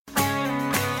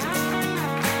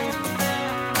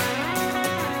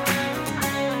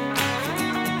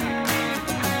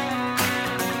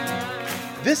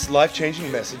This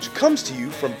life-changing message comes to you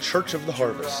from Church of the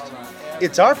Harvest.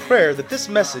 It's our prayer that this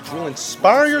message will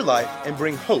inspire your life and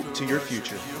bring hope to your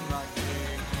future.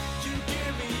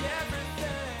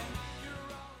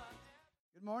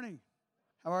 Good morning.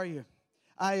 How are you?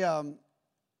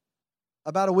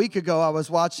 About a week ago, I was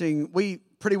watching, when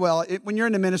you're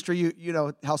in the ministry, you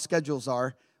know how schedules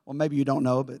are. Well, maybe you don't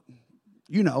know, but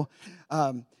you know.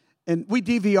 And we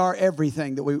DVR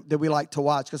everything that we like to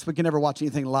watch because we can never watch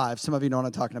anything live. Some of you know what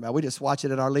I'm talking about. We just watch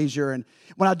it at our leisure. And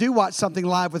when I do watch something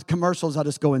live with commercials, I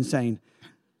just go insane.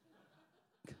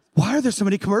 Why are there so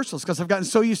many commercials? Because I've gotten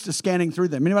so used to scanning through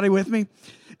them. Anybody with me?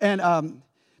 And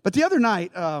but the other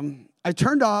night, I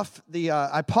turned off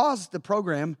I paused the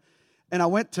program, and I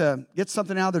went to get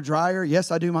something out of the dryer.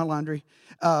 Yes, I do my laundry.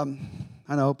 I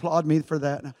know, applaud me for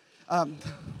that.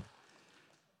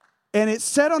 And it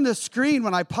said on the screen,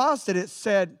 when I paused it, it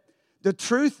said, the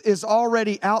truth is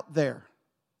already out there.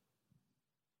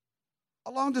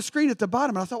 Along the screen at the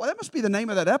bottom. And I thought, well, that must be the name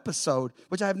of that episode,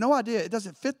 which I have no idea. It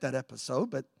doesn't fit that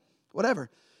episode, but whatever.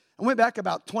 I went back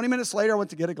about 20 minutes later. I went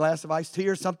to get a glass of iced tea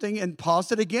or something and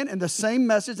paused it again. And the same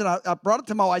message, and I brought it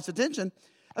to my wife's attention.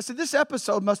 I said, this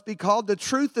episode must be called The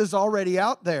Truth is Already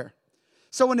Out There.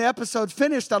 So when the episode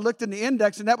finished, I looked in the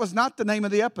index, and that was not the name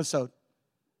of the episode.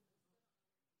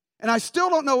 And I still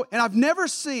don't know, and I've never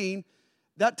seen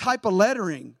that type of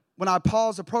lettering when I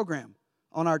pause a program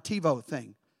on our TiVo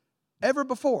thing ever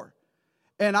before.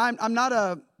 And I'm not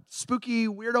a spooky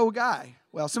weirdo guy.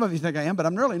 Well, some of you think I am, but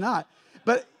I'm really not.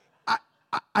 But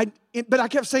I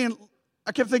kept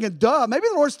thinking, duh, maybe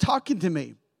the Lord's talking to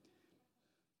me.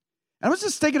 And I was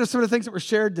just thinking of some of the things that were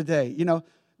shared today. You know,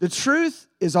 the truth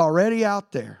is already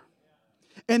out there.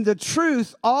 And the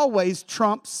truth always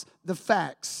trumps the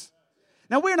facts.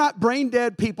 Now, we're not brain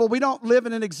dead people. We don't live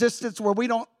in an existence where we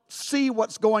don't see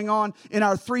what's going on in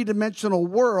our three-dimensional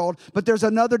world, but there's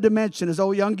another dimension. As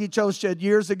old Youngie Cho said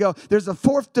years ago, there's a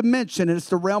fourth dimension, and it's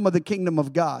the realm of the kingdom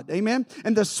of God. Amen?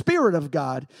 And the Spirit of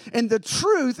God. And the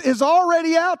truth is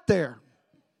already out there.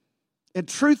 And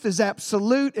truth is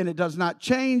absolute, and it does not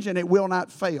change, and it will not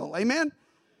fail. Amen?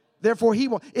 Therefore, he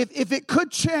will. If it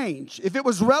could change, if it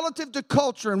was relative to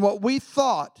culture and what we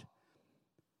thought,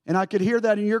 and I could hear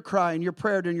that in your cry and your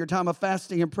prayer during your time of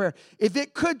fasting and prayer. If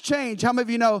it could change, how many of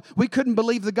you know we couldn't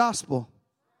believe the gospel?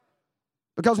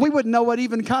 Because we wouldn't know what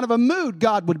even kind of a mood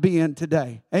God would be in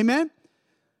today. Amen?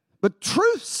 But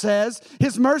truth says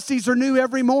His mercies are new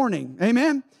every morning.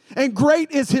 Amen? And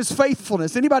great is His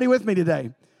faithfulness. Anybody with me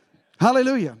today?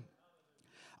 Hallelujah.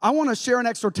 I want to share an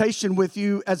exhortation with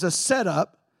you as a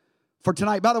setup for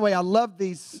tonight. By the way, I love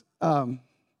these. I'm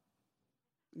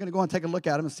going to go and take a look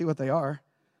at them and see what they are.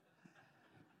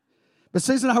 But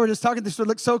Susan and I were just talking, this would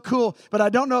look so cool, but I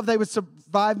don't know if they would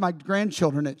survive my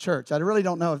grandchildren at church. I really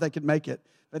don't know if they could make it.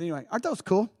 But anyway, aren't those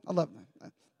cool? I love them.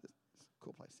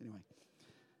 Cool place, anyway.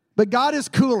 But God is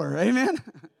cooler, amen?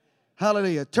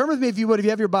 Hallelujah. Turn with me, if you would, if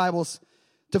you have your Bibles,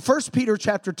 to 1 Peter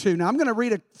chapter 2. Now, I'm going to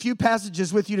read a few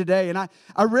passages with you today, and I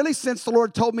really sense the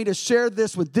Lord told me to share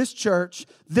this with this church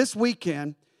this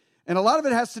weekend, and a lot of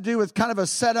it has to do with kind of a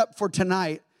setup for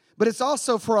tonight. But it's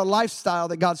also for a lifestyle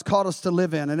that God's called us to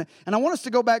live in. And I want us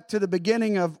to go back to the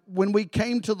beginning of when we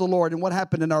came to the Lord and what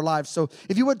happened in our lives. So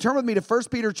if you would turn with me to 1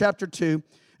 Peter chapter 2, and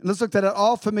let's look at an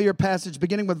all-familiar passage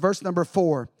beginning with verse number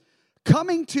 4.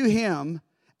 Coming to Him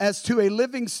as to a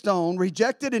living stone,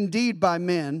 rejected indeed by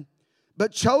men,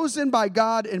 but chosen by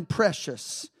God and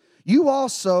precious. You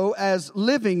also, as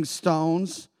living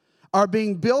stones, are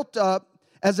being built up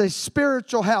as a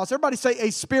spiritual house. Everybody say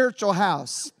a spiritual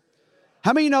house.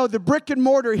 How many know the brick and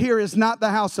mortar here is not the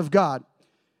house of God?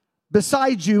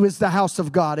 Beside you is the house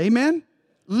of God. Amen?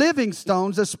 Living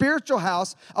stones, a spiritual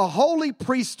house, a holy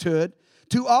priesthood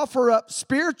to offer up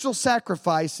spiritual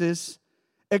sacrifices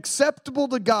acceptable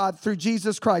to God through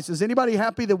Jesus Christ. Is anybody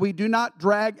happy that we do not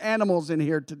drag animals in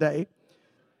here today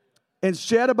and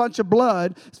shed a bunch of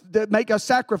blood that make a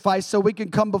sacrifice so we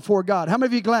can come before God? How many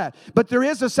of you are glad? But there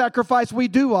is a sacrifice we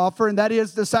do offer, and that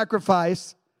is the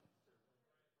sacrifice.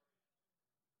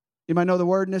 You might know the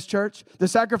word in this church. The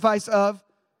sacrifice of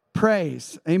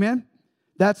praise. Amen?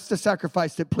 That's the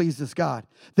sacrifice that pleases God.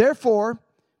 Therefore,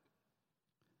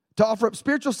 to offer up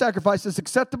spiritual sacrifices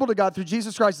acceptable to God through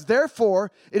Jesus Christ.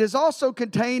 Therefore, it is also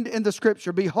contained in the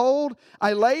Scripture. Behold,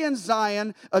 I lay in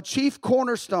Zion a chief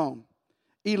cornerstone,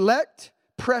 elect,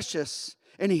 precious,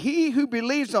 and he who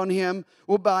believes on Him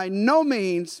will by no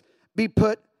means be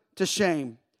put to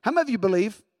shame. How many of you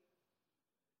believe?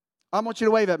 I want you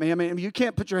to wave at me. I mean, you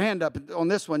can't put your hand up on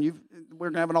this one. We're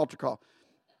going to have an altar call.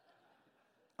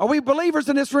 Are we believers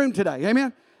in this room today?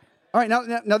 Amen? All right,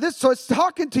 now this, so it's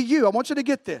talking to you. I want you to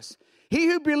get this. He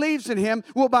who believes in him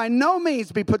will by no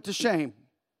means be put to shame.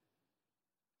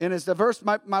 And as the verse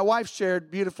my wife shared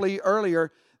beautifully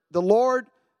earlier, the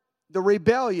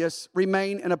rebellious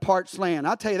remain in a parched land.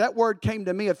 I'll tell you, that word came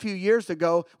to me a few years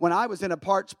ago when I was in a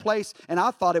parched place, and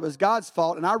I thought it was God's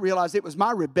fault, and I realized it was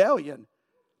my rebellion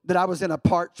that I was in a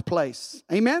parched place.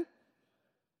 Amen?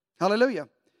 Hallelujah.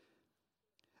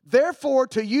 Therefore,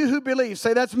 to you who believe,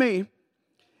 say that's me,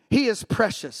 he is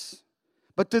precious.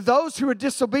 But to those who are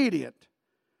disobedient,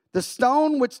 the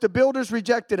stone which the builders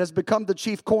rejected has become the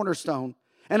chief cornerstone,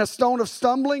 and a stone of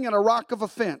stumbling and a rock of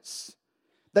offense.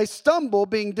 They stumble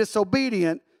being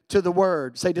disobedient to the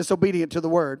word. Say disobedient to the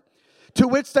word. To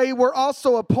which they were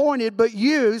also appointed, but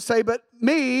you, say, but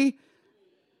me,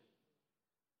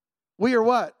 we are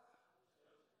what?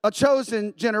 A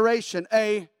chosen generation,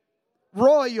 a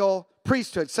royal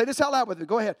priesthood. Say this out loud with me.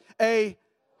 Go ahead. A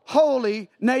holy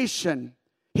nation,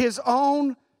 his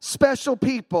own special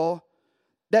people,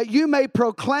 that you may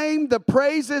proclaim the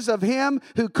praises of him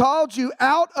who called you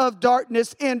out of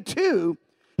darkness into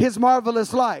his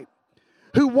marvelous light,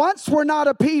 who once were not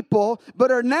a people, but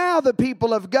are now the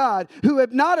people of God, who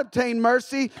have not obtained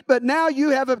mercy, but now you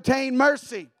have obtained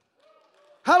mercy.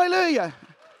 Hallelujah.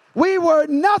 We were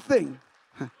nothing,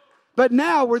 but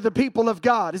now we're the people of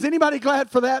God. Is anybody glad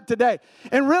for that today?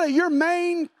 And really, your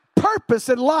main purpose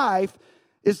in life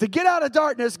is to get out of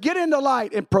darkness, get into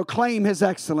light, and proclaim his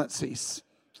excellencies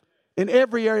in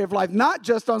every area of life, not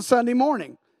just on Sunday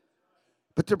morning,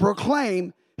 but to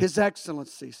proclaim his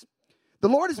excellencies. The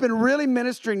Lord has been really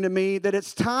ministering to me that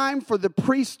it's time for the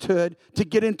priesthood to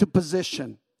get into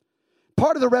position.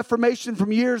 Part of the Reformation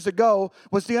from years ago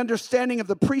was the understanding of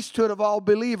the priesthood of all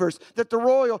believers, that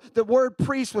the word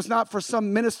priest was not for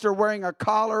some minister wearing a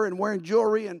collar and wearing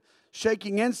jewelry and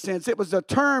shaking incense. It was a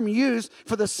term used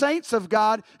for the saints of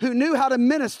God who knew how to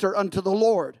minister unto the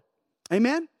Lord.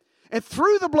 Amen? And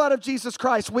through the blood of Jesus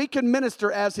Christ, we can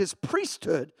minister as his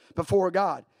priesthood before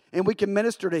God. And we can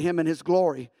minister to him in his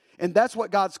glory. And that's what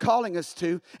God's calling us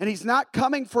to. And he's not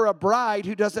coming for a bride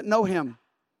who doesn't know him.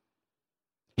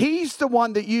 He's the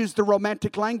one that used the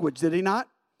romantic language, did he not?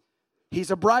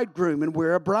 He's a bridegroom and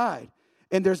we're a bride.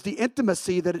 And there's the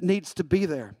intimacy that it needs to be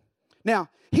there. Now,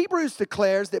 Hebrews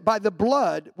declares that by the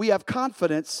blood we have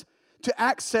confidence to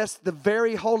access the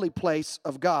very holy place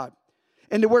of God.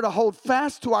 And that we're to hold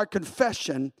fast to our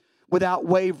confession without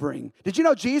wavering. Did you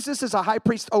know Jesus is a high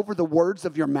priest over the words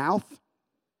of your mouth?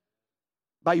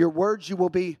 By your words you will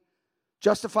be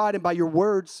justified, and by your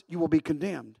words you will be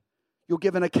condemned. You'll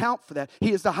give an account for that.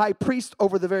 He is the high priest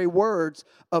over the very words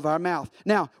of our mouth.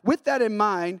 Now, with that in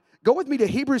mind, go with me to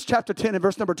Hebrews chapter 10 and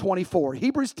verse number 24.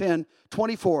 Hebrews 10,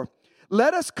 24.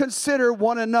 Let us consider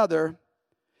one another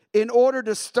in order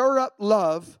to stir up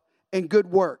love and good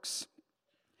works.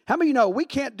 How many of you know we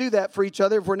can't do that for each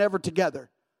other if we're never together?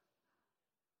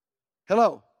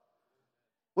 Hello?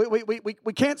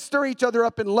 We can't stir each other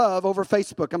up in love over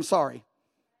Facebook. I'm sorry.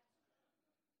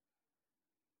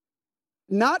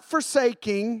 Not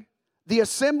forsaking the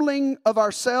assembling of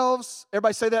ourselves.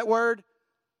 Everybody say that word.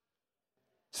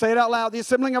 Say it out loud. The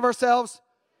assembling of ourselves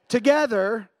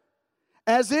together,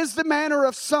 as is the manner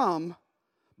of some,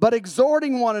 but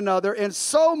exhorting one another, and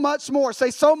so much more.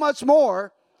 Say so much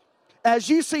more. As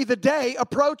you see the day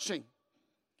approaching.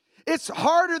 It's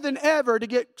harder than ever to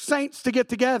get saints to get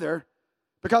together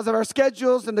because of our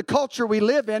schedules and the culture we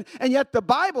live in. And yet the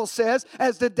Bible says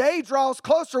as the day draws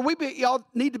closer, we all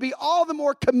need to be all the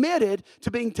more committed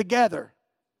to being together.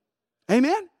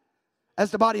 Amen? As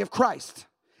the body of Christ.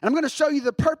 And I'm going to show you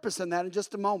the purpose in that in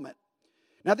just a moment.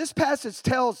 Now this passage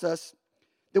tells us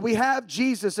that we have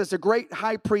Jesus as a great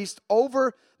high priest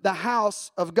over the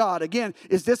house of God. Again,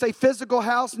 is this a physical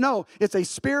house? No, it's a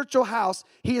spiritual house.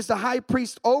 He is the high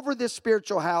priest over this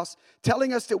spiritual house,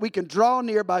 telling us that we can draw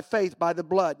near by faith, by the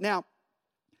blood. Now,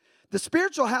 the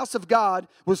spiritual house of God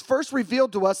was first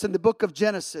revealed to us in the book of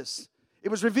Genesis. It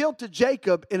was revealed to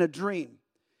Jacob in a dream.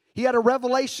 He had a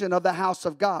revelation of the house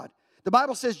of God. The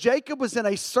Bible says Jacob was in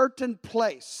a certain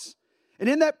place. And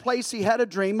in that place, he had a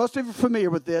dream. Most of you are familiar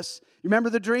with this. You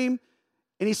remember the dream?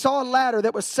 And he saw a ladder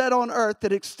that was set on earth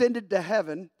that extended to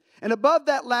heaven. And above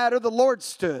that ladder, the Lord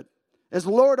stood as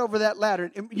Lord over that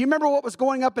ladder. And you remember what was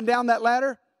going up and down that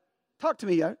ladder? Talk to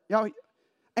me, y'all.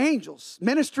 Angels,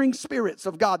 ministering spirits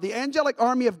of God, the angelic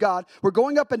army of God were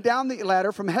going up and down the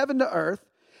ladder from heaven to earth.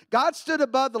 God stood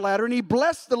above the ladder and he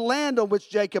blessed the land on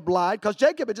which Jacob lied, because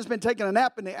Jacob had just been taking a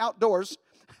nap in the outdoors,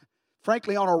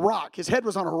 frankly, on a rock. His head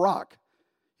was on a rock.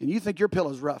 And you think your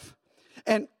pillow's rough.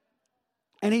 And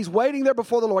he's waiting there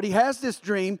before the Lord. He has this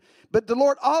dream. But the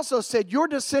Lord also said, your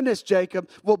descendants, Jacob,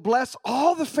 will bless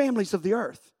all the families of the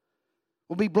earth.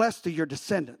 will be blessed to your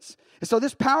descendants. And so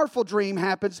this powerful dream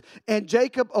happens, and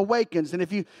Jacob awakens. And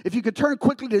if you could turn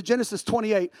quickly to Genesis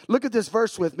 28, look at this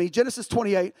verse with me. Genesis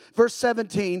 28, verse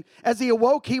 17. As he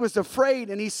awoke, he was afraid,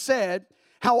 and he said,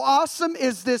 how awesome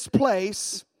is this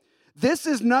place? This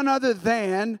is none other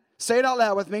than, say it out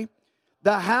loud with me,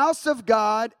 the house of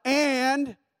God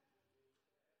and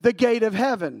the gate of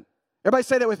heaven. Everybody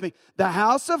say that with me. The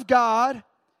house of God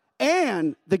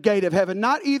and the gate of heaven,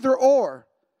 not either or.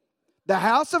 The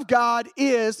house of God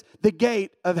is the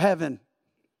gate of heaven.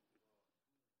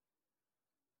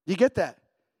 You get that?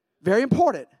 Very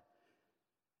important.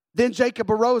 Then Jacob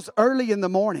arose early in the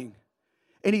morning,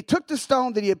 and he took the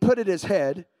stone that he had put at his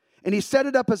head, and he set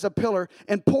it up as a pillar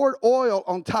and poured oil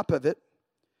on top of it.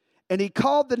 And he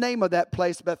called the name of that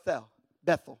place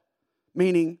Bethel,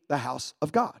 meaning the house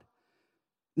of God.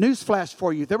 Newsflash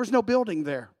for you, there was no building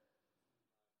there.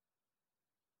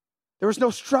 There was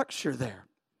no structure there.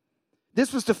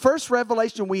 This was the first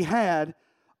revelation we had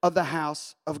of the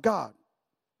house of God.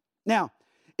 Now,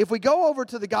 if we go over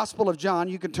to the Gospel of John,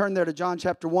 you can turn there to John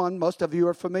chapter 1. Most of you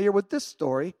are familiar with this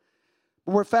story.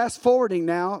 But we're fast forwarding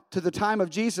now to the time of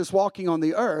Jesus walking on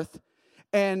the earth.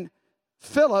 And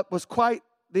Philip was quite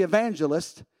the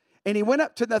evangelist. And he went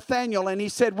up to Nathanael and he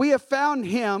said, we have found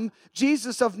him,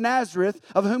 Jesus of Nazareth,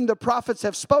 of whom the prophets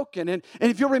have spoken. And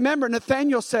if you remember,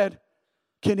 Nathanael said,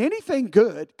 can anything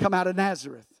good come out of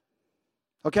Nazareth?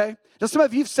 Okay? Now, some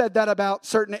of you have said that about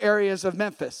certain areas of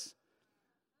Memphis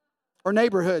or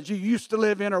neighborhoods you used to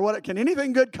live in or what. Can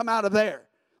anything good come out of there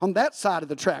on that side of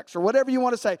the tracks or whatever you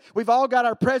want to say? We've all got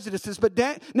our prejudices, but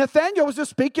Nathanael was just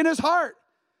speaking his heart.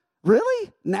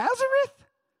 Really? Nazareth?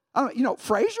 I don't,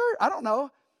 Fraser? I don't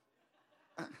know.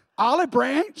 Olive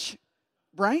Branch?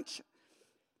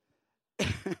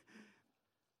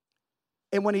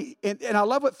 And when and I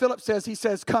love what Philip says. He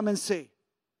says, come and see.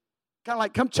 Kind of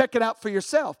like, come check it out for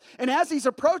yourself. And as he's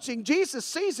approaching, Jesus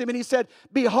sees him and he said,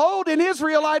 behold, an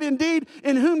Israelite indeed,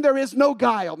 in whom there is no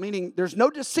guile, meaning there's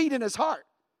no deceit in his heart.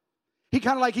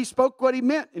 He spoke what he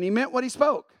meant, and he meant what he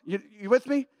spoke. You with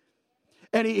me?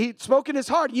 And he spoke in his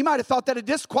heart. You might have thought that it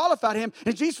disqualified him,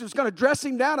 and Jesus was going to dress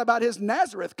him down about his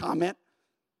Nazareth comment.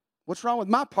 What's wrong with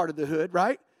my part of the hood,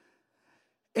 right?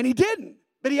 And he didn't.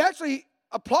 But he actually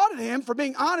applauded him for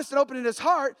being honest and open in his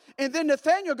heart. And then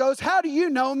Nathanael goes, how do you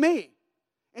know me?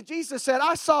 And Jesus said,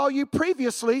 I saw you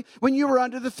previously when you were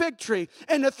under the fig tree.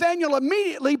 And Nathanael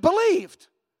immediately believed.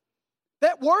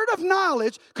 That word of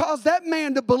knowledge caused that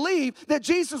man to believe that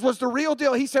Jesus was the real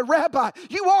deal. He said, Rabbi,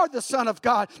 you are the Son of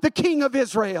God, the King of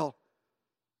Israel.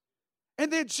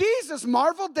 And then Jesus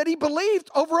marveled that he believed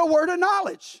over a word of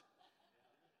knowledge.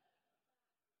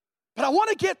 But I want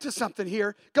to get to something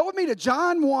here. Go with me to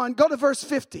John 1, go to verse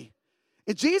 50.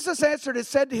 And Jesus answered and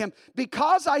said to him,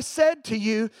 because I said to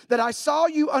you that I saw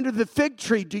you under the fig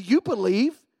tree, do you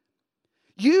believe?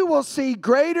 You will see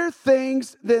greater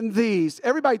things than these.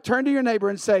 Everybody turn to your neighbor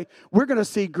and say, we're going to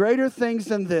see greater things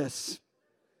than this.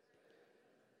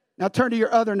 Now turn to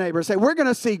your other neighbor and say, we're going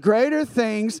to see greater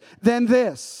things than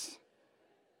this.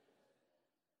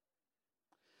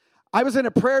 I was in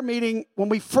a prayer meeting when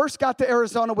we first got to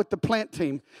Arizona with the plant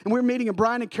team. And we were meeting in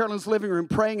Brian and Carolyn's living room,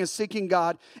 praying and seeking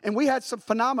God. And we had some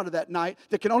phenomena that night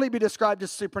that can only be described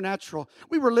as supernatural.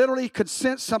 We were literally could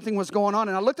sense something was going on.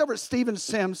 And I looked over at Stephen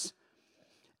Sims.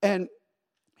 And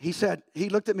he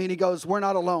looked at me and he goes, we're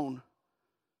not alone.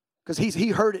 Because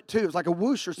he heard it too. It was like a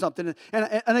whoosh or something.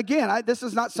 And again, this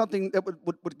is not something that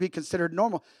would be considered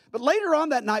normal. But later on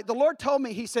that night, the Lord told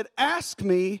me, he said, ask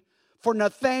me for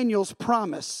Nathanael's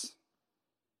promise.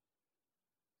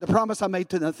 The promise I made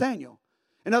to Nathanael.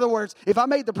 In other words, if I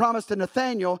made the promise to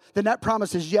Nathanael, then that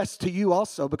promise is yes to you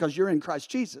also because you're in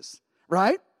Christ Jesus,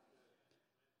 right?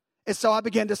 And so I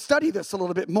began to study this a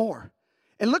little bit more.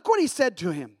 And look what he said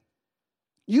to him.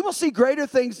 You will see greater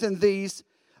things than these,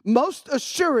 most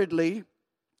assuredly.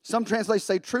 Some translations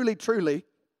say truly, truly.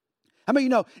 How many of you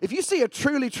know, if you see a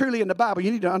truly, truly in the Bible,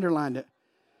 you need to underline it.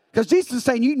 Because Jesus is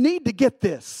saying you need to get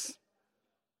this.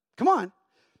 Come on.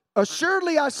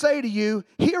 Assuredly I say to you,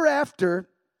 hereafter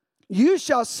you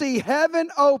shall see heaven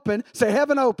open, say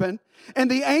heaven open, and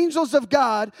the angels of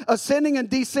God ascending and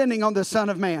descending on the Son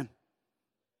of Man.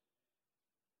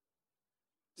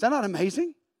 Is that not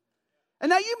amazing? And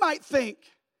now you might think,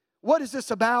 what is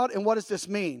this about and what does this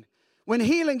mean? When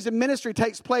healings and ministry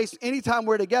takes place, anytime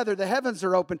we're together, the heavens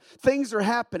are open, things are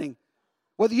happening.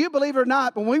 Whether you believe it or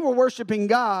not, when we were worshiping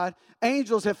God,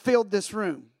 angels have filled this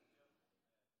room.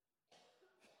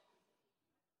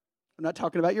 I'm not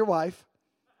talking about your wife.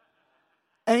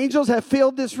 Angels have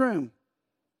filled this room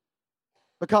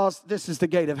because this is the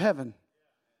gate of heaven.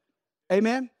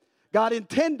 Amen? God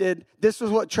intended this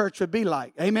was what church would be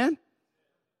like. Amen?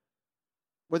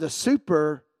 Where the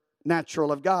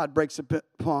supernatural of God breaks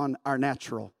upon our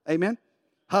natural. Amen?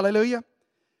 Hallelujah.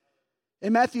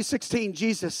 In Matthew 16,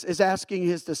 Jesus is asking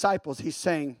his disciples, he's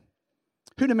saying,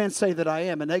 who do men say that I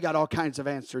am? And they got all kinds of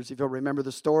answers, if you'll remember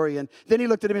the story. And then he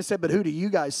looked at him and said, but who do you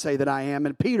guys say that I am?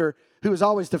 And Peter, who was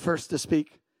always the first to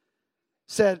speak,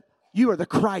 said, you are the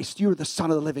Christ. You are the Son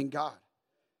of the living God.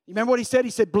 You remember what he said?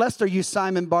 He said, blessed are you,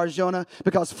 Simon Bar-Jonah,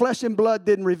 because flesh and blood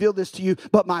didn't reveal this to you,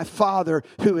 but my Father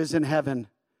who is in heaven.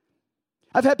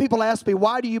 I've had people ask me,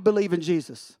 why do you believe in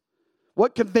Jesus?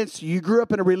 What convinced you? You grew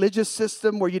up in a religious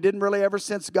system where you didn't really ever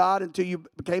sense God until you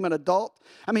became an adult?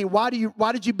 I mean, why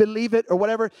did you believe it or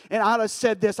whatever? And I have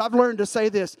said this. I've learned to say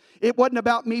this. It wasn't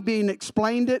about me being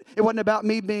explained it. It wasn't about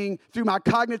me being, through my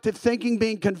cognitive thinking,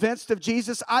 being convinced of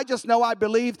Jesus. I just know I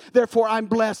believe, therefore I'm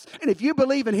blessed. And if you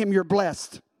believe in him, you're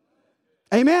blessed.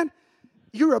 Amen?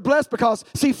 You are blessed because,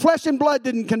 see, flesh and blood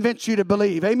didn't convince you to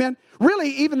believe. Amen? Really,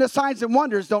 even the signs and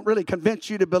wonders don't really convince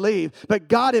you to believe. But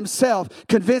God himself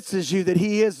convinces you that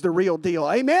he is the real deal.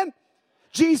 Amen?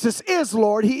 Jesus is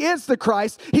Lord. He is the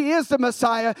Christ. He is the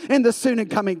Messiah and the soon and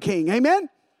coming King. Amen?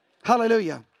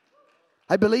 Hallelujah.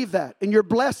 I believe that. And you're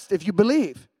blessed if you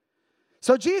believe.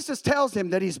 So Jesus tells him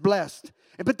that he's blessed.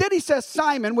 But then he says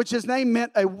Simon, which his name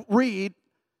meant a reed,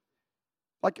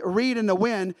 like a reed in the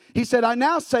wind. He said, I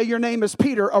now say your name is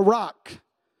Peter, a rock.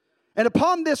 And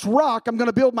upon this rock, I'm going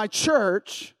to build my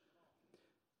church.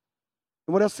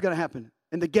 And what else is going to happen?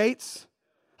 And the gates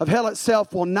of hell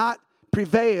itself will not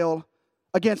prevail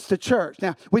against the church.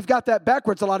 Now, we've got that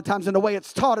backwards a lot of times in the way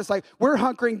it's taught. It's like we're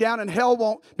hunkering down and hell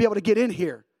won't be able to get in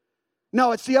here.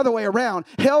 No, it's the other way around.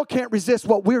 Hell can't resist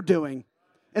what we're doing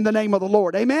in the name of the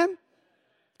Lord. Amen?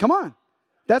 Come on.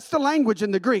 That's the language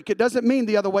in the Greek. It doesn't mean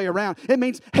the other way around. It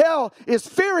means hell is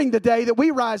fearing the day that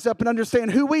we rise up and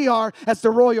understand who we are as the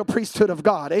royal priesthood of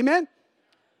God. Amen?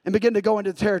 And begin to go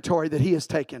into the territory that he has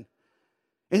taken.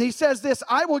 And he says this,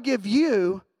 I will give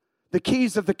you the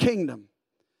keys of the kingdom.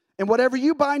 And whatever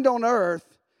you bind on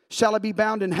earth shall it be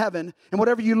bound in heaven. And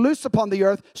whatever you loose upon the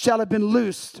earth shall have been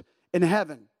loosed in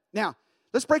heaven. Now,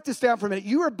 let's break this down for a minute.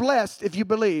 You are blessed if you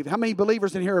believe. How many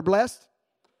believers in here are blessed?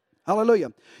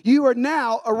 Hallelujah. You are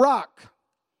now a rock.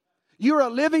 You are a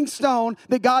living stone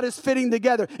that God is fitting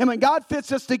together. And when God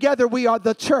fits us together, we are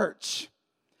the church,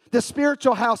 the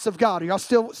spiritual house of God. Are y'all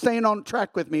still staying on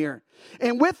track with me here?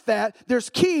 And with that,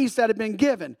 there's keys that have been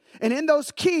given. And in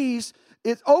those keys,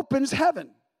 it opens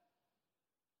heaven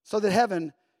so that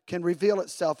heaven can reveal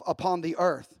itself upon the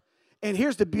earth. And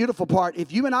here's the beautiful part.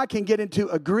 If you and I can get into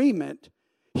agreement,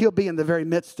 he'll be in the very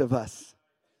midst of us.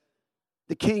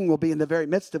 The king will be in the very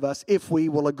midst of us if we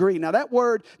will agree. Now, that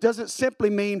word doesn't simply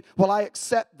mean, well, I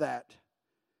accept that.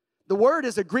 The word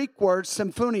is a Greek word,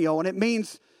 symphonio, and it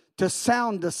means to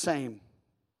sound the same.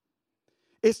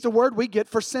 It's the word we get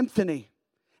for symphony.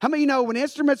 How many of you know when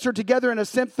instruments are together in a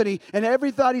symphony and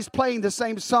everybody's playing the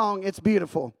same song, it's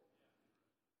beautiful.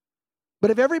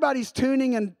 But if everybody's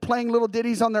tuning and playing little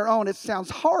ditties on their own, it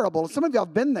sounds horrible. Some of y'all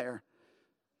have been there.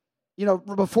 You know,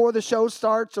 before the show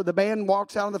starts or the band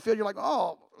walks out on the field, you're like,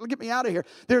 oh, get me out of here.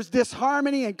 There's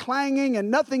disharmony and clanging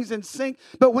and nothing's in sync.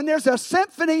 But when there's a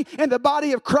symphony in the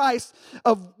body of Christ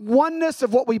of oneness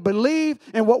of what we believe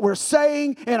and what we're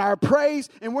saying and our praise,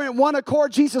 and we're in one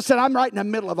accord, Jesus said, I'm right in the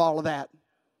middle of all of that.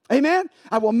 Amen?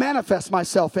 I will manifest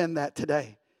myself in that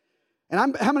today.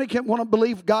 And how many want to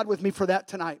believe God with me for that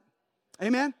tonight?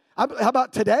 Amen? How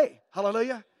about today?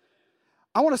 Hallelujah.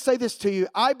 I want to say this to you.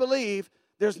 I believe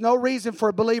there's no reason for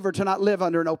a believer to not live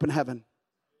under an open heaven.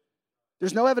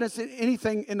 There's no evidence in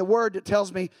anything in the Word that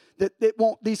tells me that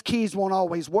these keys won't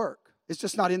always work. It's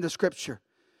just not in the Scripture.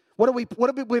 What have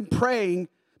we been praying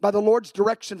by the Lord's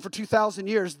direction for 2,000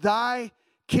 years? Thy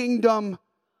kingdom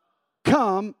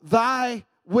come, thy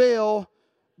will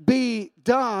be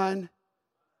done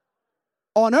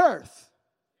on earth.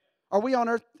 Are we on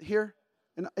earth here?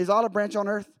 Is Olive Branch on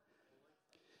earth?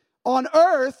 On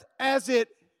earth as it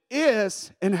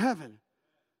is in heaven.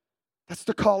 That's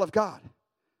the call of God.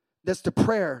 That's the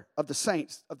prayer of the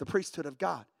saints, of the priesthood of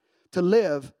God, to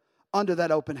live under that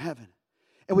open heaven.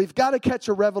 And we've got to catch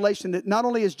a revelation that not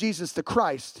only is Jesus the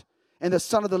Christ and the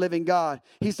Son of the living God,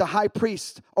 he's the high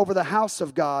priest over the house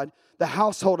of God, the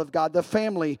household of God, the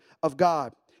family of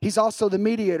God. He's also the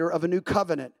mediator of a new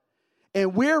covenant.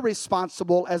 And we're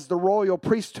responsible as the royal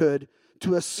priesthood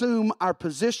to assume our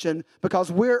position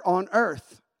because we're on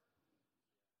earth.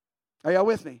 Are y'all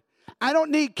with me? I don't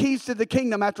need keys to the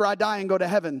kingdom after I die and go to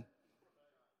heaven,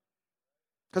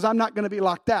 because I'm not going to be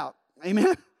locked out.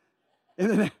 Amen?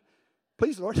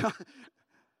 Please, Lord.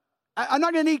 I'm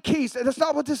not going to need keys. That's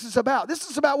not what this is about. This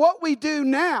is about what we do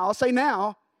now, say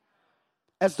now,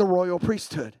 as the royal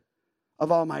priesthood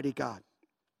of Almighty God.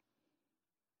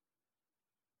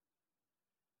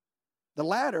 The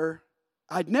ladder,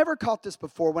 I'd never caught this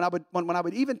before. When I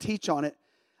would even teach on it,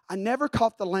 I never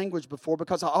caught the language before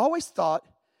because I always thought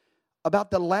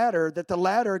about the ladder, that the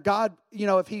ladder, God,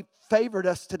 if He favored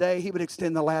us today, He would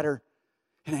extend the ladder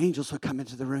and angels would come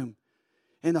into the room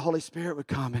and the Holy Spirit would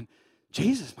come and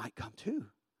Jesus might come too.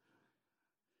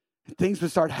 And things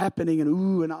would start happening and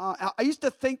ooh and ah. I used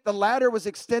to think the ladder was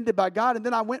extended by God, and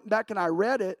then I went back and I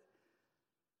read it,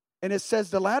 and it says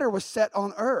the ladder was set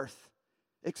on earth,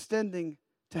 extending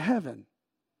to heaven.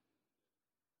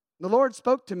 The Lord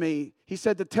spoke to me. He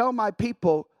said to tell my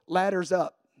people, ladders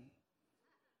up.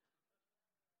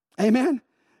 Amen?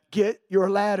 Get your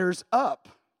ladders up.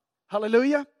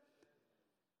 Hallelujah.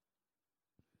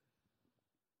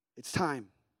 It's time.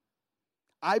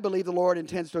 I believe the Lord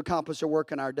intends to accomplish a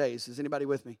work in our days. Is anybody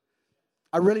with me?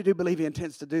 I really do believe He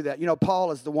intends to do that.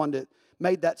 Paul is the one that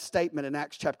made that statement in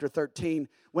Acts chapter 13,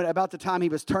 when about the time he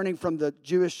was turning from the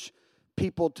Jewish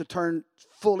people to turn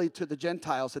fully to the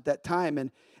Gentiles at that time.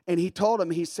 And he told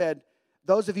them, he said,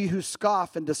 those of you who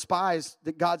scoff and despise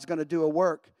that God's going to do a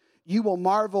work, you will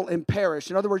marvel and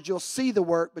perish. In other words, you'll see the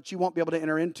work, but you won't be able to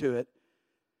enter into it.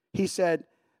 He said,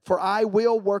 for I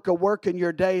will work a work in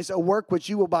your days, a work which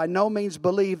you will by no means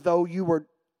believe, though you were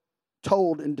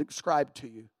told and described to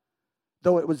you.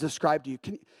 Though it was described to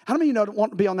you. How many of you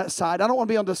want to be on that side? I don't want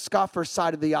to be on the scoffer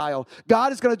side of the aisle.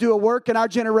 God is going to do a work in our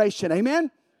generation.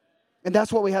 Amen? And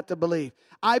that's what we have to believe.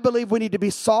 I believe we need to be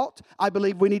salt. I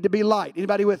believe we need to be light.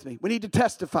 Anybody with me? We need to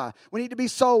testify. We need to be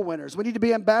soul winners. We need to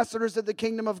be ambassadors of the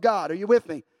kingdom of God. Are you with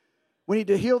me? We need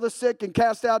to heal the sick and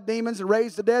cast out demons and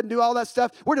raise the dead and do all that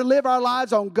stuff. We're to live our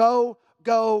lives on go,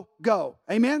 go, go.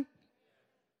 Amen?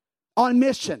 On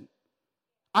mission.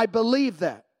 I believe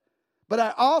that. But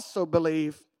I also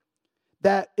believe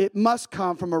that it must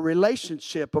come from a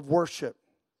relationship of worship.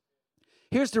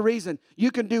 Here's the reason.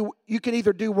 You can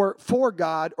either do work for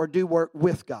God or do work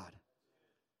with God.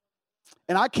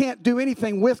 And I can't do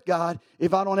anything with God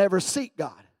if I don't ever seek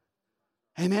God.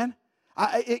 Amen?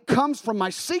 It comes from my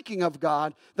seeking of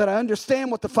God that I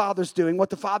understand what the Father's doing, what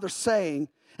the Father's saying,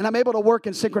 and I'm able to work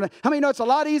in synchronization. How many know it's a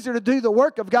lot easier to do the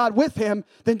work of God with Him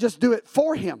than just do it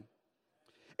for Him?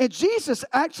 And Jesus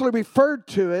actually referred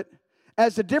to it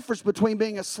as the difference between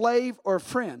being a slave or a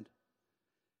friend.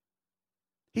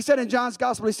 He said in John's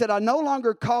gospel, he said, I no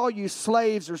longer call you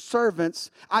slaves or servants.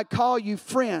 I call you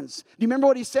friends. Do you remember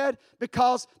what he said?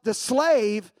 Because the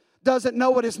slave doesn't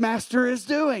know what his master is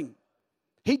doing.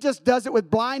 He just does it with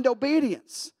blind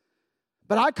obedience.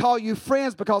 But I call you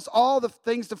friends because all the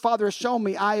things the Father has shown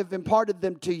me, I have imparted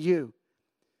them to you.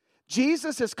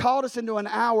 Jesus has called us into an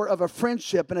hour of a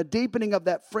friendship and a deepening of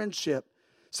that friendship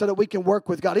so that we can work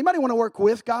with God. Anybody want to work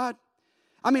with God?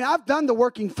 I mean, I've done the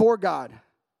working for God.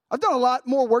 I've done a lot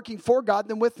more working for God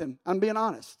than with Him. I'm being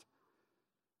honest.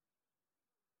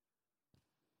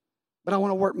 But I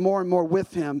want to work more and more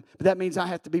with Him. But that means I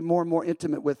have to be more and more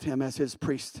intimate with Him as His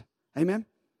priest. Amen?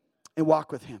 And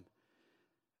walk with Him.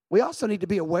 We also need to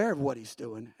be aware of what He's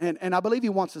doing. And I believe He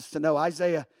wants us to know.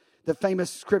 Isaiah, the famous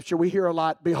scripture we hear a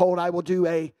lot, behold, I will do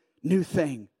a new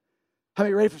thing. How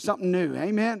many are ready for something new?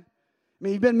 Amen? I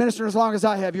mean, you've been ministering as long as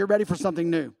I have. You're ready for something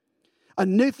new. A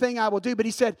new thing I will do. But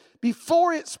He said,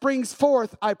 before it springs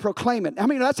forth, I proclaim it. I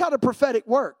mean, that's how the prophetic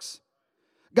works.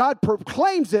 God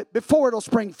proclaims it before it'll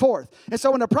spring forth. And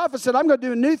so when the prophet said, I'm going to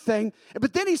do a new thing,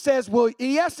 but then he says,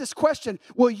 he asked this question,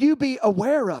 will you be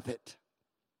aware of it?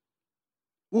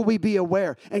 Will we be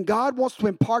aware? And God wants to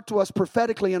impart to us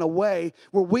prophetically in a way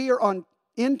where we are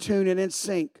in tune and in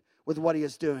sync with what He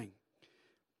is doing.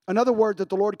 Another word that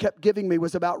the Lord kept giving me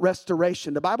was about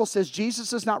restoration. The Bible says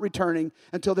Jesus is not returning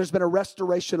until there's been a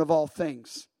restoration of all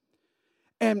things.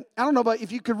 And I don't know, but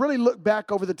if you could really look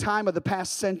back over the time of the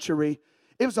past century,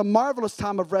 it was a marvelous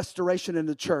time of restoration in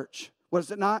the church. Was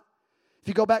it not? If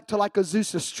you go back to like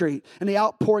Azusa Street and the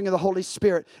outpouring of the Holy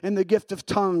Spirit and the gift of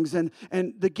tongues and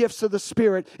the gifts of the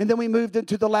Spirit. And then we moved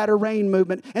into the latter rain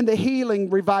movement and the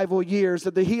healing revival years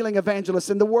of the healing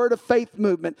evangelists and the word of faith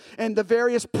movement and the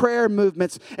various prayer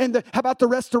movements. And how about the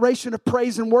restoration of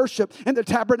praise and worship and the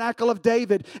tabernacle of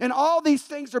David? And all these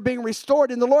things are being restored.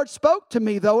 And the Lord spoke to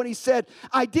me though and He said,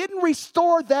 I didn't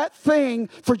restore that thing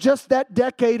for just that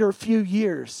decade or a few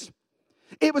years.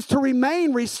 It was to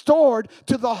remain restored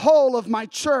to the whole of my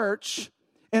church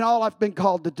and all I've been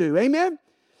called to do. Amen?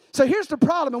 So here's the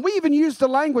problem. And we even used the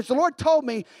language. The Lord told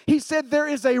me, He said, there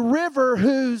is a river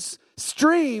whose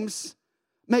streams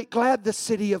make glad the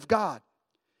city of God.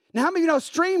 Now, how many of you know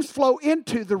streams flow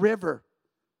into the river?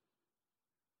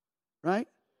 right?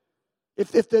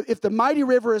 If the mighty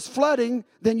river is flooding,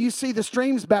 then you see the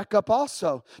streams back up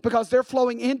also because they're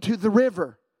flowing into the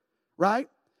river, right?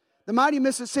 The mighty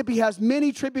Mississippi has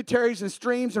many tributaries and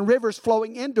streams and rivers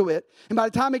flowing into it. And by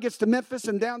the time it gets to Memphis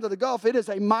and down to the Gulf, it is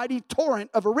a mighty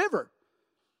torrent of a river.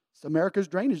 It's America's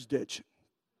drainage ditch.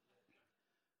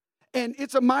 And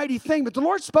it's a mighty thing. But the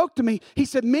Lord spoke to me. He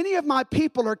said, many of my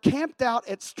people are camped out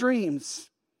at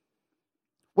streams.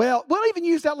 Well, we'll even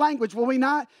use that language, will we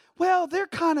not? Well, they're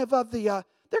kind of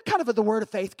the Word of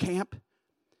Faith camp.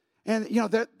 And, you know,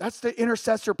 that's the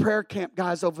intercessor prayer camp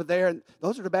guys over there. And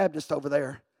those are the Baptists over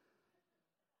there.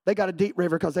 They got a deep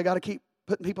river because they got to keep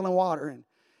putting people in water. And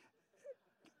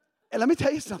let me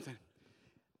tell you something.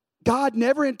 God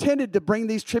never intended to bring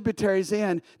these tributaries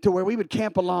in to where we would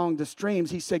camp along the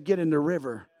streams. He said, get in the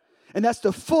river. And that's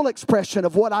the full expression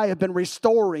of what I have been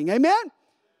restoring. Amen?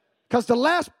 Because the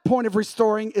last point of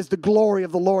restoring is the glory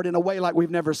of the Lord in a way like we've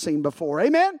never seen before.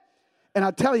 Amen? And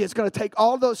I tell you, it's going to take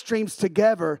all those streams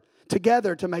together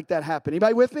to make that happen.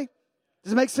 Anybody with me?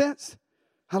 Does it make sense?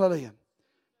 Hallelujah.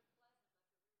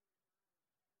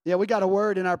 Yeah, we got a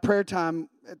word in our prayer time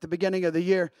at the beginning of the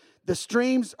year. The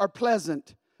streams are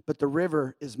pleasant, but the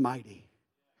river is mighty.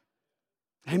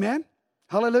 Amen?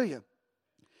 Hallelujah.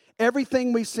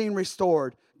 Everything we've seen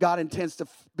restored, God intends to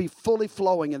be fully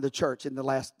flowing in the church in the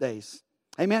last days.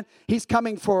 Amen? He's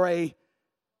coming for a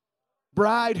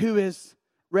bride who is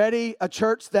ready, a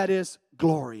church that is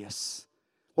glorious.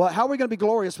 Well, how are we going to be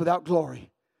glorious without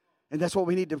glory? And that's what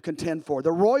we need to contend for.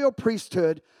 The royal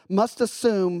priesthood must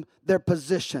assume their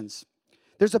positions.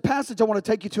 There's a passage I want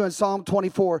to take you to in Psalm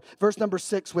 24, verse number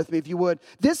 6 with me, if you would.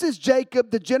 This is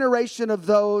Jacob, the generation of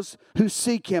those who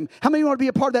seek him. How many want to be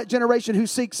a part of that generation who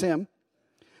seeks him?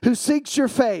 Who seeks your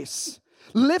face?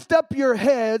 Lift up your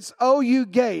heads, O you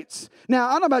gates. Now,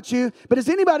 I don't know about you, but has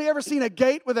anybody ever seen a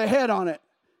gate with a head on it?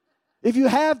 If you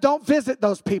have, don't visit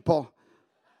those people.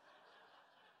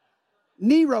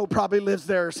 Nero probably lives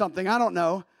there or something. I don't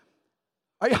know.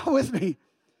 Are y'all with me?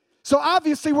 So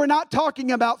obviously we're not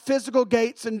talking about physical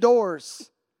gates and doors.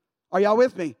 Are y'all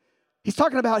with me? He's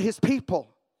talking about his people.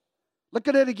 Look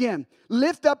at it again.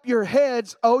 Lift up your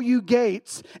heads, O you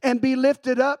gates, and be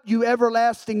lifted up, you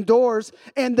everlasting doors,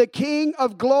 and the King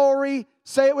of glory,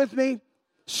 say it with me,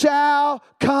 shall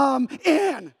come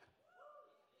in.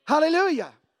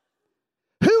 Hallelujah.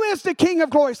 Who is the King of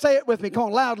glory? Say it with me. Come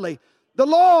on, loudly. The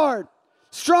Lord,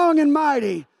 strong and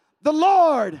mighty. The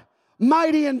Lord,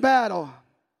 mighty in battle.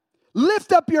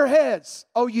 Lift up your heads,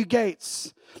 O you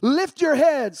gates. Lift your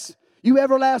heads, you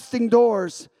everlasting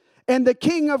doors. And the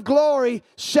King of glory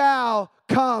shall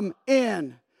come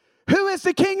in. Who is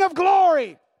the King of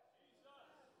glory?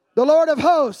 The Lord of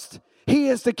hosts. He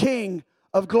is the King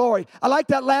of glory. I like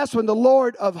that last one, the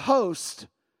Lord of hosts.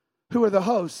 Who are the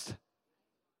hosts?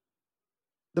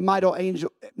 The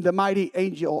mighty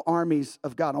angel armies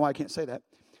of God. Oh, I can't say that.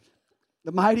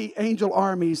 The mighty angel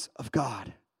armies of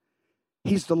God.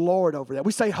 He's the Lord over that.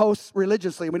 We say hosts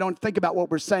religiously, and we don't think about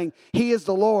what we're saying. He is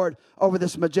the Lord over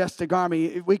this majestic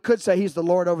army. We could say he's the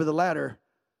Lord over the ladder.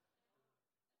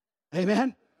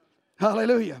 Amen?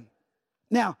 Hallelujah.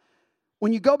 Now,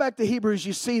 when you go back to Hebrews,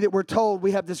 you see that we're told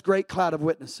we have this great cloud of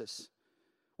witnesses.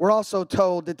 We're also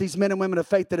told that these men and women of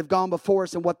faith that have gone before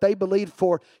us and what they believed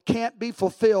for can't be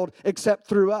fulfilled except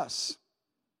through us.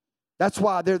 That's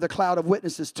why they're the cloud of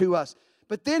witnesses to us.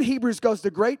 But then Hebrews goes to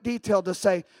great detail to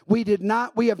say, we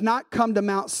have not come to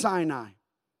Mount Sinai.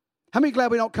 How many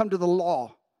glad we don't come to the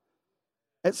law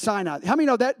at Sinai? How many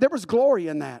know that there was glory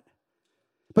in that?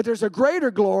 But there's a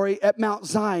greater glory at Mount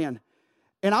Zion.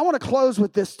 And I want to close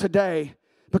with this today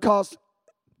because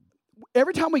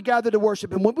every time we gather to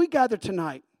worship, and when we gather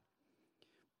tonight,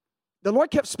 the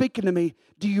Lord kept speaking to me,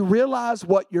 do you realize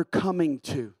what you're coming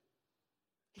to?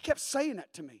 He kept saying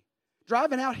that to me,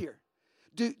 driving out here.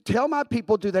 Tell my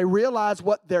people, do they realize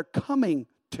what they're coming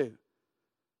to?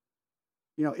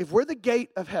 You know, if we're the gate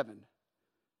of heaven,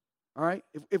 all right,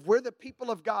 if we're the people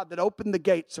of God that open the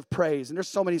gates of praise, and there's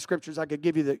so many scriptures I could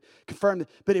give you that confirm that,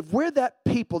 but if we're that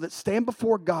people that stand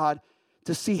before God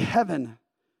to see heaven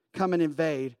come and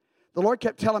invade, the Lord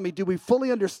kept telling me, do we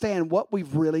fully understand what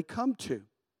we've really come to?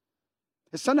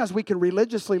 And sometimes we can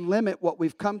religiously limit what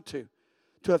we've come to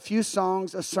a few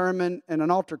songs, a sermon, and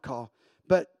an altar call.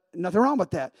 But nothing wrong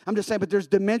with that. I'm just saying, but there's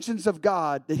dimensions of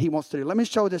God that he wants to do. Let me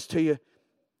show this to you.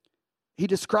 He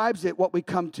describes it, what we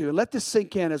come to. Let this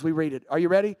sink in as we read it. Are you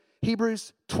ready?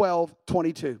 Hebrews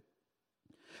 12:22.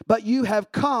 But you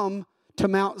have come to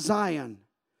Mount Zion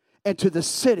and to the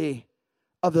city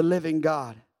of the living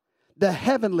God, the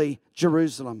heavenly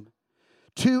Jerusalem,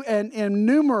 to an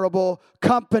innumerable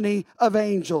company of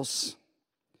angels,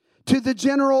 to the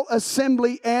general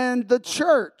assembly and the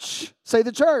church. Say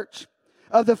the church.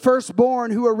 Of the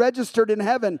firstborn who are registered in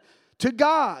heaven. To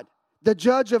God, the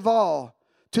judge of all.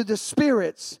 To the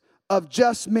spirits of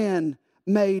just men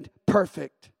made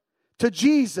perfect. To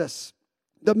Jesus,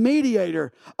 the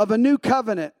mediator of a new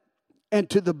covenant. And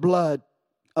to the blood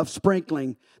of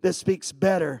sprinkling that speaks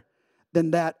better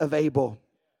than that of Abel.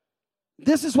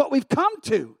 This is what we've come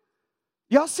to.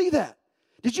 Y'all see that?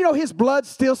 Did you know his blood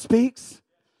still speaks?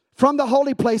 From the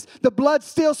holy place, the blood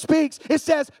still speaks. It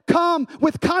says, come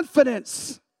with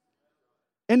confidence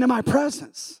into my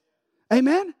presence.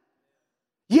 Amen?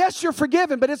 Yes, you're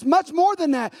forgiven, but it's much more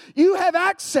than that. You have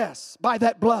access by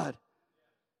that blood.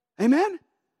 Amen?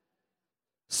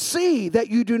 See that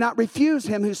you do not refuse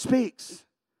him who speaks.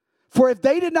 For if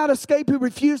they did not escape who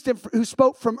refused him who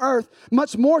spoke from earth,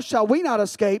 much more shall we not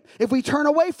escape if we turn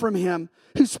away from him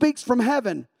who speaks from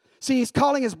heaven. See, he's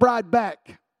calling his bride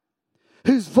back.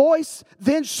 Whose voice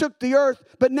then shook the earth,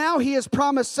 but now he has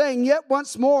promised, saying, yet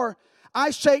once more,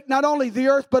 I shake not only the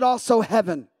earth, but also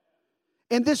heaven.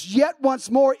 And this yet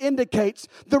once more indicates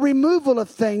the removal of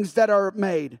things that are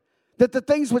made, that the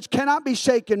things which cannot be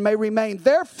shaken may remain.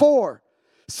 Therefore,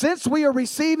 since we are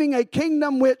receiving a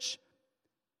kingdom which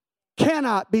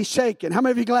cannot be shaken, how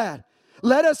many of you glad?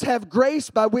 Let us have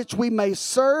grace by which we may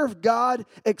serve God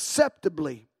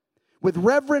acceptably, with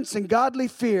reverence and godly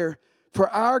fear, for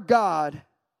our God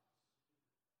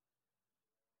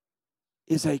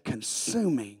is a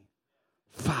consuming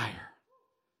fire.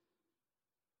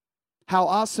 How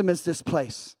awesome is this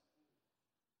place?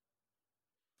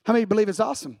 How many believe it's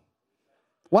awesome?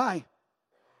 Why?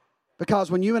 Because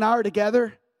when you and I are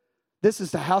together, this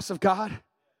is the house of God.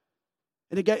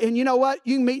 And you know what?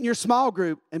 You can meet in your small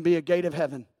group and be a gate of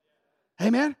heaven.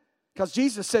 Amen? Because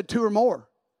Jesus said 2 or more.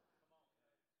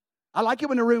 I like it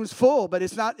when the room's full, but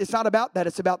it's not about that.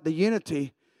 It's about the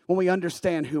unity when we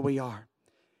understand who we are.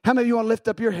 How many of you want to lift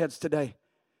up your heads today?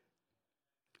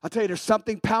 I'll tell you, there's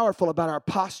something powerful about our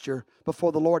posture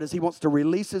before the Lord as he wants to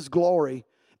release his glory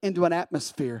into an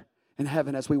atmosphere in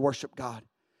heaven as we worship God.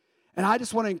 And I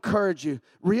just want to encourage you,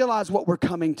 realize what we're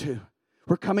coming to.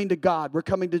 We're coming to God. We're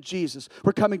coming to Jesus.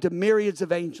 We're coming to myriads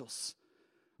of angels.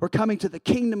 We're coming to the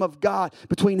kingdom of God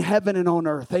between heaven and on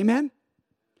earth. Amen?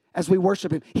 As we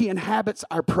worship him, he inhabits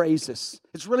our praises.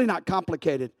 It's really not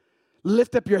complicated.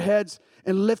 Lift up your heads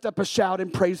and lift up a shout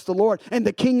and praise the Lord. And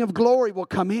the King of glory will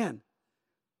come in.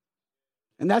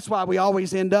 And that's why we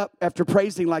always end up after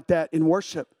praising like that in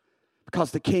worship.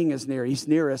 Because the King is near. He's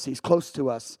near us. He's close to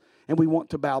us. And we want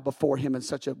to bow before him in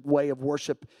such a way of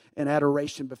worship and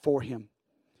adoration before him.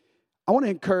 I want to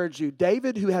encourage you.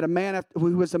 David, who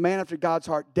was a man after God's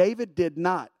heart, David did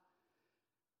not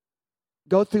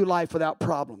go through life without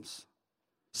problems.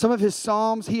 Some of his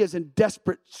psalms, he is in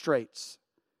desperate straits,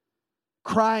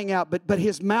 crying out, but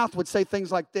his mouth would say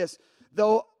things like this: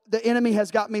 though the enemy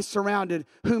has got me surrounded,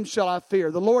 whom shall I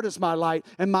fear? The Lord is my light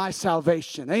and my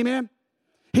salvation. Amen?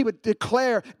 He would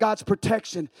declare God's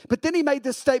protection. But then he made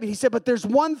this statement. He said, but there's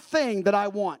one thing that I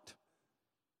want.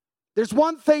 There's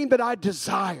one thing that I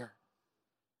desire.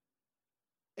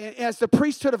 And as the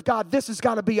priesthood of God, this has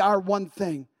got to be our one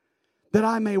thing. That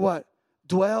I may what?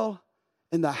 Dwell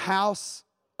in the house.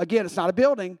 Again, it's not a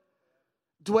building.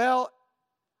 Dwell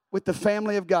with the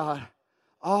family of God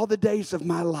all the days of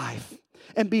my life.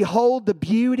 And behold the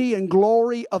beauty and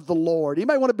glory of the Lord. You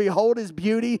may want to behold his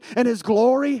beauty and his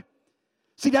glory.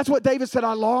 See, that's what David said,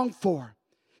 I long for.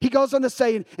 He goes on to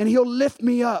say, and he'll lift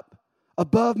me up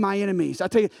above my enemies. I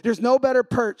tell you, there's no better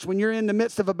perch when you're in the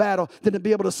midst of a battle than to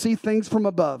be able to see things from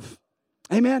above.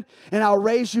 Amen? And I'll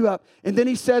raise you up. And then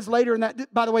he says later in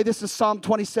that, by the way, this is Psalm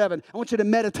 27. I want you to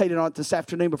meditate on it this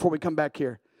afternoon before we come back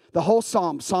here. The whole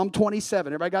Psalm, Psalm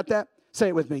 27. Everybody got that? Say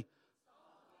it with me.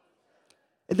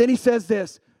 And then he says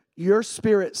this, your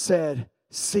spirit said,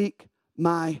 seek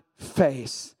my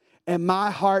face. And my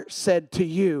heart said to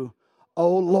you,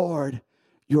 O Lord,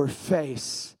 your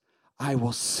face I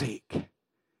will seek.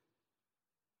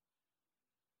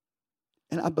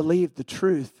 And I believe the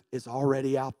truth is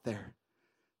already out there.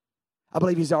 I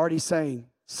believe he's already saying,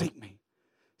 seek me,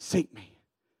 seek me.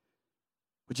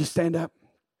 Would you stand up?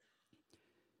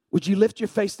 Would you lift your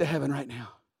face to heaven right now?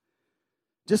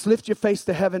 Just lift your face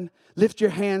to heaven. Lift your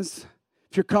hands.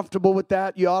 If you're comfortable with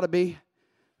that, you ought to be.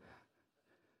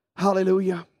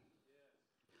 Hallelujah.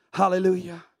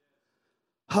 Hallelujah.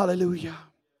 Hallelujah.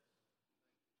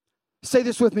 Say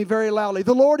this with me very loudly.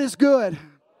 The Lord is good,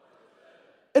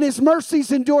 and his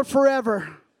mercies endure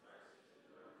forever.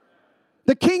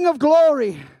 The King of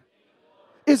glory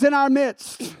is in our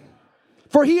midst,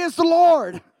 for he is the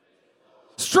Lord,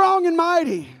 strong and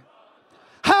mighty.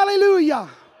 Hallelujah.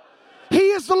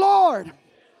 He is the Lord,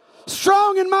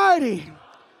 strong and mighty.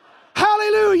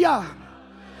 Hallelujah.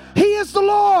 He is the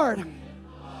Lord,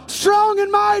 strong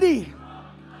and mighty.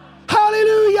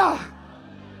 Hallelujah.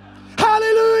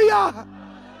 Hallelujah.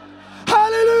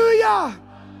 Hallelujah.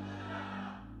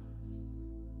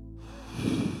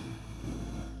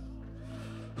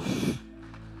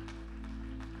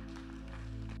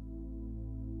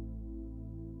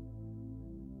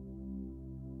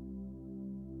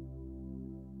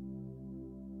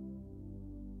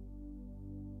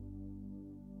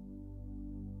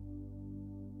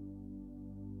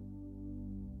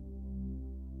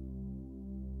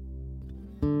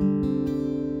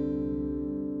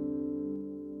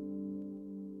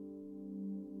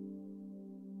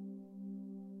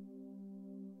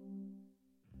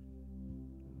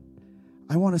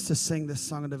 I want us to sing this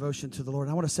song of devotion to the Lord.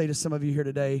 I want to say to some of you here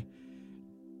today,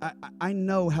 I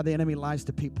know how the enemy lies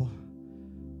to people.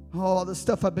 Oh, the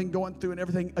stuff I've been going through and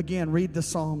everything. Again, read the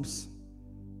Psalms.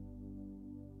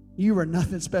 You are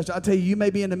nothing special. I tell you, you may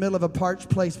be in the middle of a parched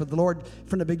place, but the Lord,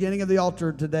 from the beginning of the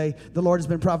altar today, the Lord has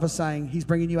been prophesying. He's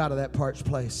bringing you out of that parched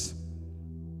place.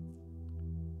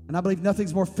 And I believe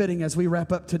nothing's more fitting as we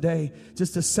wrap up today,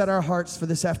 just to set our hearts for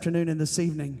this afternoon and this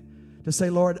evening, to say,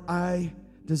 Lord, I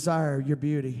desire your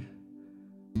beauty.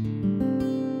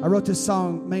 I wrote this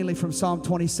song mainly from Psalm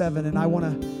 27, and I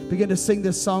want to begin to sing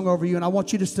this song over you, and I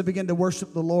want you just to begin to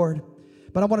worship the Lord.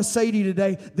 But I want to say to you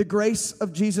today, the grace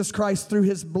of Jesus Christ through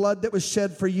his blood that was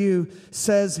shed for you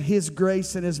says his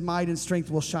grace and his might and strength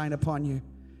will shine upon you.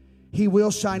 He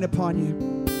will shine upon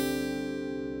you.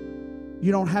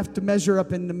 You don't have to measure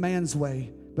up in the man's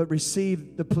way, but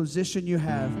receive the position you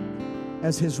have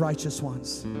as his righteous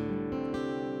ones.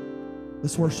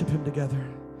 Let's worship him together.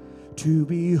 To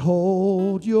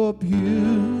behold your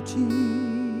beauty,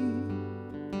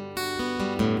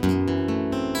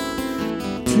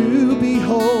 to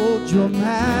behold your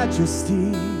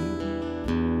majesty,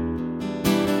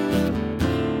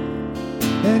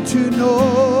 and to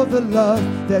know the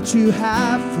love that you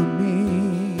have for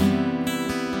me,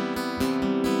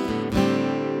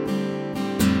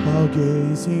 while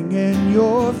gazing in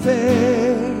your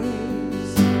face.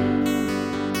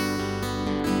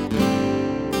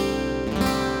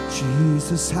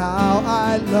 Jesus, how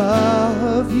I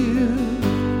love you.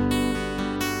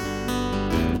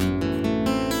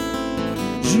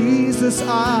 Jesus,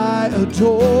 I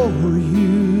adore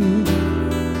you.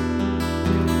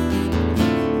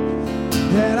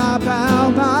 And I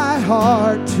bow my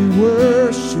heart to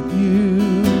worship you.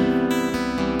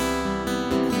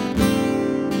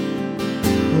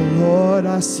 Oh Lord,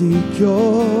 I seek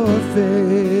your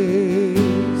face.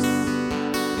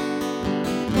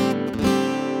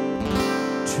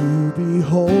 To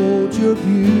behold your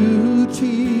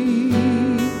beauty,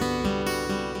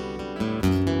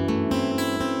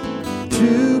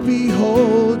 to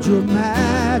behold your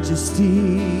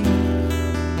majesty,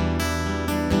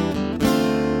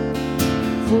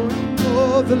 for I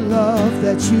know the love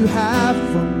that you have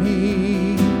for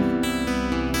me,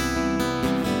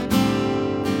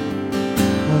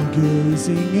 while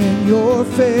gazing in your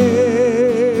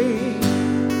face.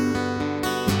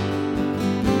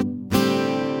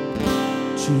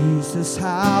 Jesus,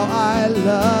 how I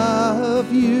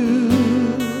love you.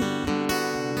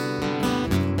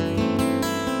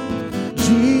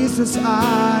 Jesus,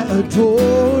 I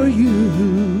adore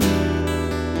you.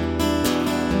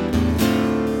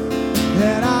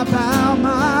 And I bow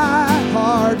my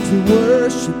heart to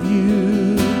worship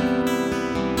you.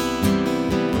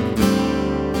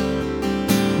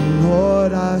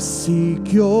 Lord, I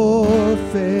seek your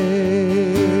face.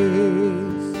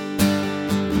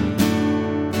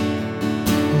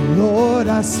 Lord,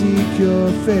 I seek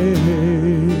your face.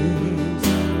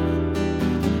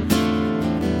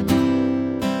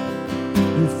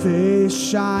 Your face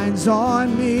shines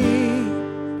on me.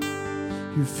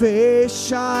 Your face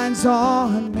shines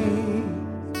on me.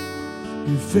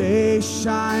 Your face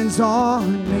shines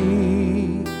on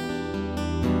me.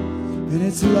 And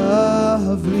it's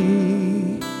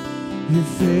lovely. Your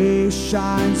face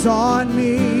shines on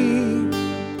me.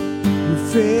 Your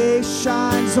face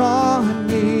shines on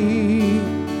me.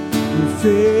 Your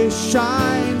face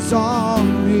shines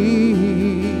on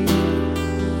me.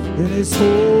 And it's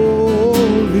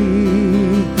holy.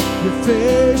 Your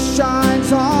face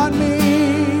shines on me.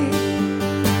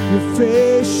 Your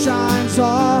face shines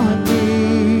on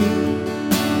me.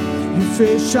 Your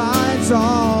face shines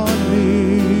on me.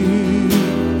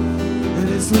 And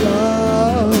it's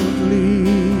lovely.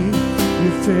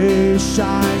 Your face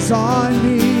shines on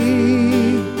me.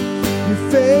 Your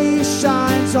face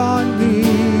shines on me.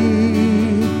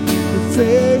 Your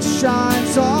face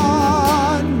shines on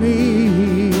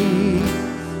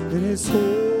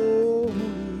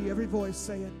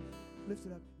lifts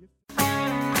it up.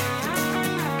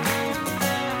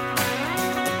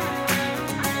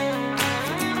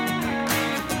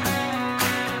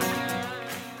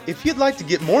 If you'd like to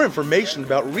get more information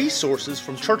about resources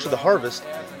from Church of the Harvest,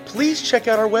 please check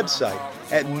out our website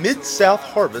at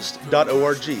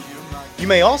midsouthharvest.org. You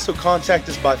may also contact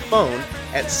us by phone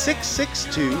at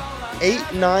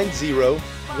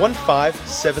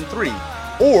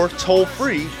 662-890-1573 or toll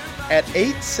free at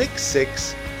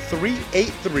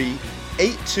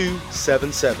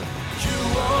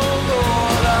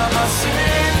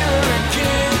 866-383-8277.